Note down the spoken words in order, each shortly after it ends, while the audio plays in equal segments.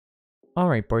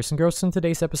Alright boys and girls, so in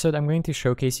today's episode I'm going to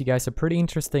showcase you guys a pretty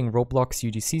interesting Roblox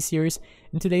UGC series.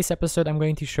 In today's episode I'm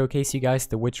going to showcase you guys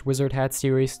the Witch Wizard Hat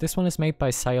series. This one is made by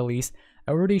Avisk.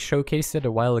 I already showcased it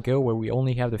a while ago where we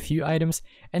only have a few items,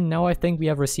 and now I think we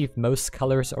have received most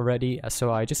colors already,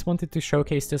 so I just wanted to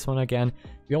showcase this one again.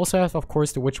 We also have of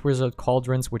course the Witch Wizard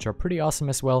Cauldrons, which are pretty awesome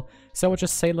as well. So I'll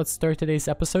just say let's start today's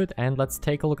episode and let's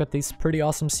take a look at this pretty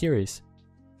awesome series.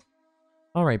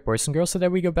 Alright boys and girls, so there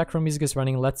we go, back from music is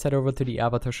running. Let's head over to the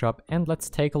avatar shop and let's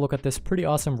take a look at this pretty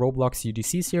awesome Roblox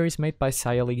UGC series made by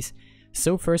Avisk.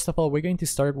 So first of all, we're going to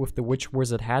start with the Witch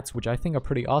Wizard hats, which I think are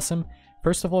pretty awesome.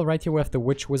 First of all, right here we have the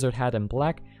Witch Wizard hat in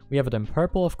black. We have it in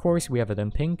purple, of course, we have it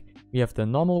in pink. We have the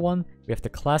normal one, we have the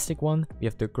classic one, we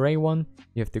have the grey one,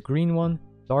 we have the green one,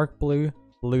 dark blue,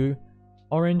 blue,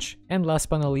 orange, and last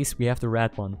but not least we have the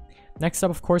red one. Next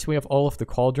up, of course, we have all of the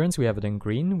Cauldrons. We have it in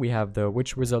green. We have the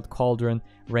Witch Wizard Cauldron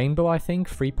Rainbow, I think,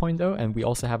 3.0, and we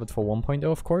also have it for 1.0,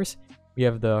 of course. We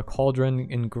have the Cauldron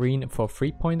in green for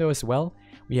 3.0 as well.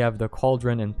 We have the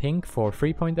Cauldron in pink for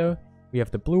 3.0. We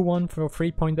have the blue one for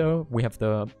 3.0. We have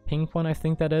the pink one, I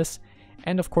think that is.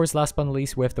 And of course, last but not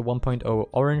least, we have the 1.0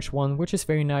 orange one, which is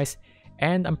very nice.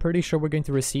 And I'm pretty sure we're going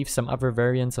to receive some other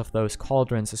variants of those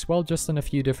Cauldrons as well, just in a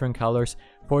few different colors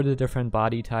for the different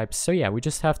body types. So yeah, we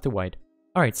just have to wait.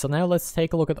 Alright, so now let's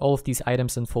take a look at all of these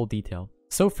items in full detail.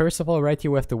 So first of all, right here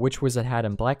we have the Witch Wizard hat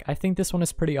in black. I think this one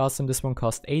is pretty awesome. This one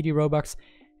cost 80 Robux,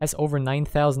 has over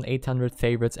 9,800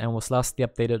 favorites, and was lastly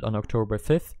updated on October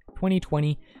 5th,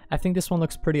 2020. I think this one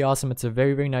looks pretty awesome. It's a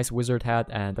very nice wizard hat,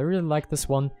 and I really like this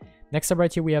one. Next up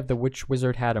right here we have the Witch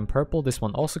Wizard hat in purple. This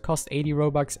one also costs 80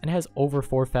 Robux and has over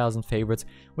 4,000 favorites,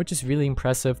 which is really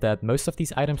impressive that most of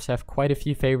these items have quite a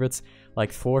few favorites,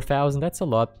 like 4,000. That's a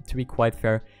lot, to be quite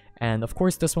fair. And of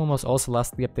course this one was also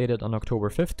lastly updated on October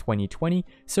 5th, 2020,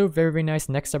 so very nice.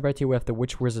 Next up right here we have the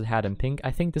Witch Wizard hat in pink.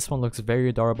 I think this one looks very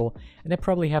adorable and I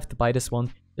probably have to buy this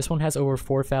one. This one has over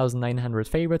 4,900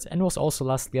 favorites and was also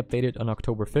lastly updated on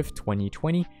October 5th,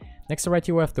 2020. Next up right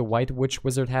here we have the White Witch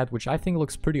Wizard hat, which I think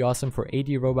looks pretty awesome for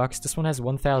 80 Robux. This one has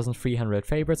 1,300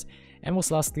 favorites and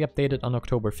was lastly updated on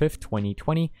October 5th,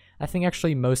 2020. I think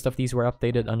actually most of these were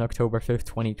updated on October 5th,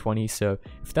 2020, so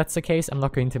if that's the case, I'm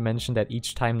not going to mention that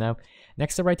each time now.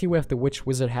 Next up right here we have the Witch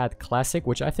Wizard hat Classic,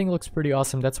 which I think looks pretty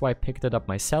awesome. That's why I picked it up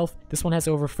myself. This one has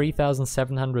over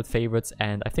 3,700 favorites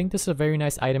and I think this is a very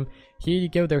nice item. Here you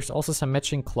go, there's also some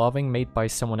matching clothing made by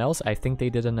someone else. I think they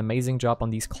did an amazing job on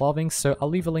these clothing, so I'll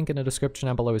leave a link in the description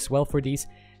down below as well for these.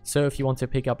 So if you want to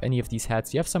pick up any of these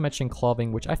hats, you have some matching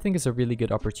clothing, which I think is a really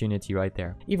good opportunity right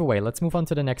there. Either way, let's move on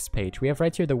to the next page. We have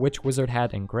right here the Witch Wizard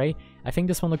hat in grey. I think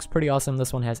this one looks pretty awesome.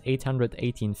 This one has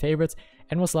 818 favorites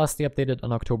and was lastly updated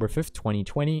on October 5th,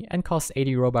 2020 and costs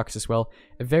 80 Robux as well.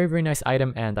 A very nice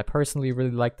item and I personally really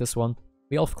like this one.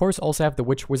 We of course also have the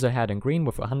Witch Wizard hat in green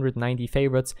with 190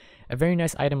 favorites. A very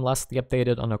nice item, lastly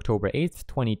updated on October 8th,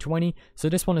 2020. So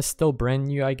this one is still brand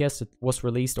new, I guess. It was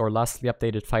released or lastly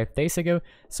updated 5 days ago.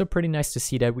 So pretty nice to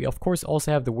see that. We of course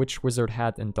also have the Witch Wizard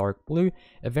hat in dark blue.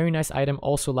 A very nice item,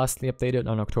 also lastly updated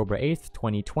on October 8th,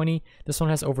 2020. This one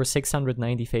has over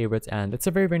 690 favorites and it's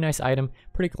a very nice item.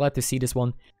 Pretty glad to see this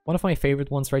one. One of my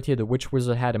favorite ones right here, the Witch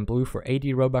Wizard hat in blue for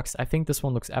 80 Robux. I think this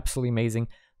one looks absolutely amazing.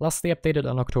 Lastly updated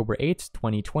on October 8th,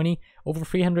 2020, over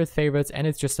 300 favorites, and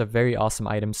it's just a very awesome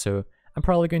item, so I'm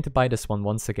probably going to buy this one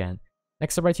once again.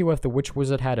 Next up right here we have the Witch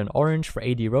Wizard hat in orange for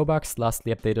 80 Robux,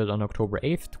 lastly updated on October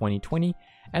 8th, 2020,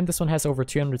 and this one has over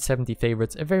 270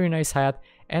 favorites, a very nice hat,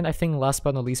 and I think last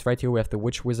but not least right here we have the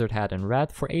Witch Wizard hat in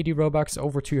red for 80 Robux,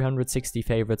 over 260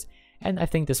 favorites, and I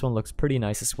think this one looks pretty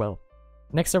nice as well.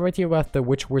 Next up right here we have the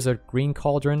Witch Wizard Green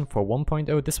Cauldron for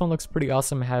 1.0, this one looks pretty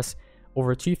awesome, has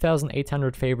over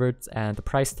 2,800 favorites and the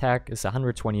price tag is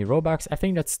 120 Robux. I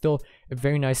think that's still a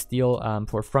very nice deal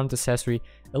for front accessory.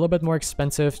 A little bit more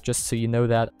expensive, just so you know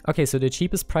that. Okay, so the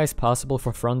cheapest price possible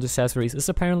for front accessories is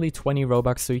apparently 20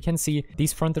 Robux. So you can see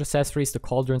these front accessories, the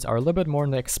Cauldrons, are a little bit more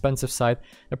on the expensive side.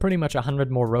 They're pretty much 100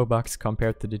 more Robux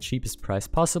compared to the cheapest price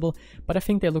possible. But I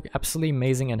think they look absolutely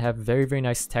amazing and have very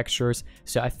nice textures.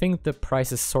 So I think the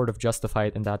price is sort of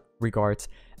justified in that regard.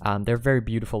 They're very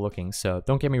beautiful looking, so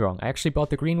don't get me wrong. I actually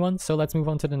bought the green one, so let's move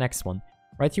on to the next one.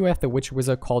 Right here we have the Witch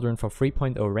Wizard Cauldron for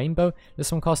 3.0 Rainbow.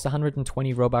 This one costs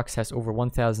 120 Robux, has over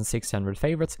 1,600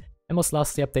 favorites, and was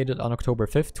lastly updated on October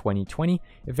 5th, 2020.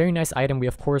 A very nice item. We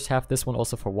of course have this one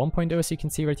also for 1.0, as you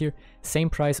can see right here. Same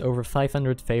price, over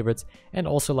 500 favorites, and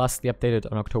also lastly updated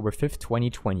on October 5th,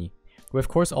 2020. We of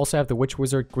course also have the Witch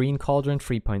Wizard Green Cauldron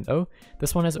 3.0.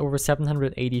 This one has over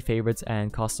 780 favorites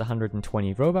and costs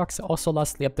 120 Robux, also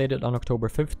lastly updated on October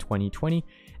 5th, 2020,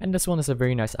 and this one is a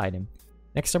very nice item.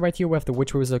 Next up right here we have the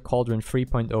Witch Wizard Cauldron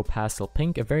 3.0 Pastel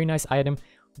Pink, a very nice item,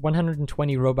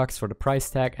 120 Robux for the price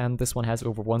tag, and this one has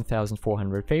over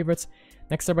 1,400 favorites.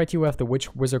 Next up right here we have the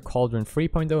Witch Wizard Cauldron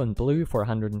 3.0 in blue for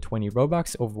 120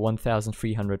 Robux, over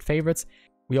 1,300 favorites.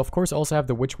 We of course also have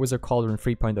the Witch Wizard Cauldron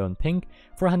 3.0 in pink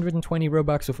for 120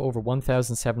 Robux with over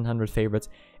 1,700 favorites.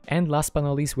 And last but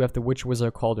not least we have the Witch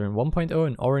Wizard Cauldron 1.0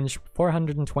 in orange for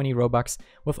 120 Robux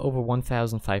with over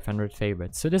 1,500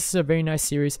 favorites. So this is a very nice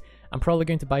series. I'm probably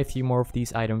going to buy a few more of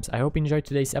these items. I hope you enjoyed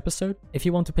today's episode. If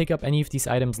you want to pick up any of these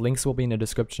items, links will be in the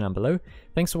description down below.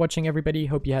 Thanks for watching everybody,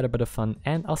 hope you had a bit of fun,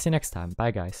 and I'll see you next time.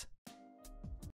 Bye guys.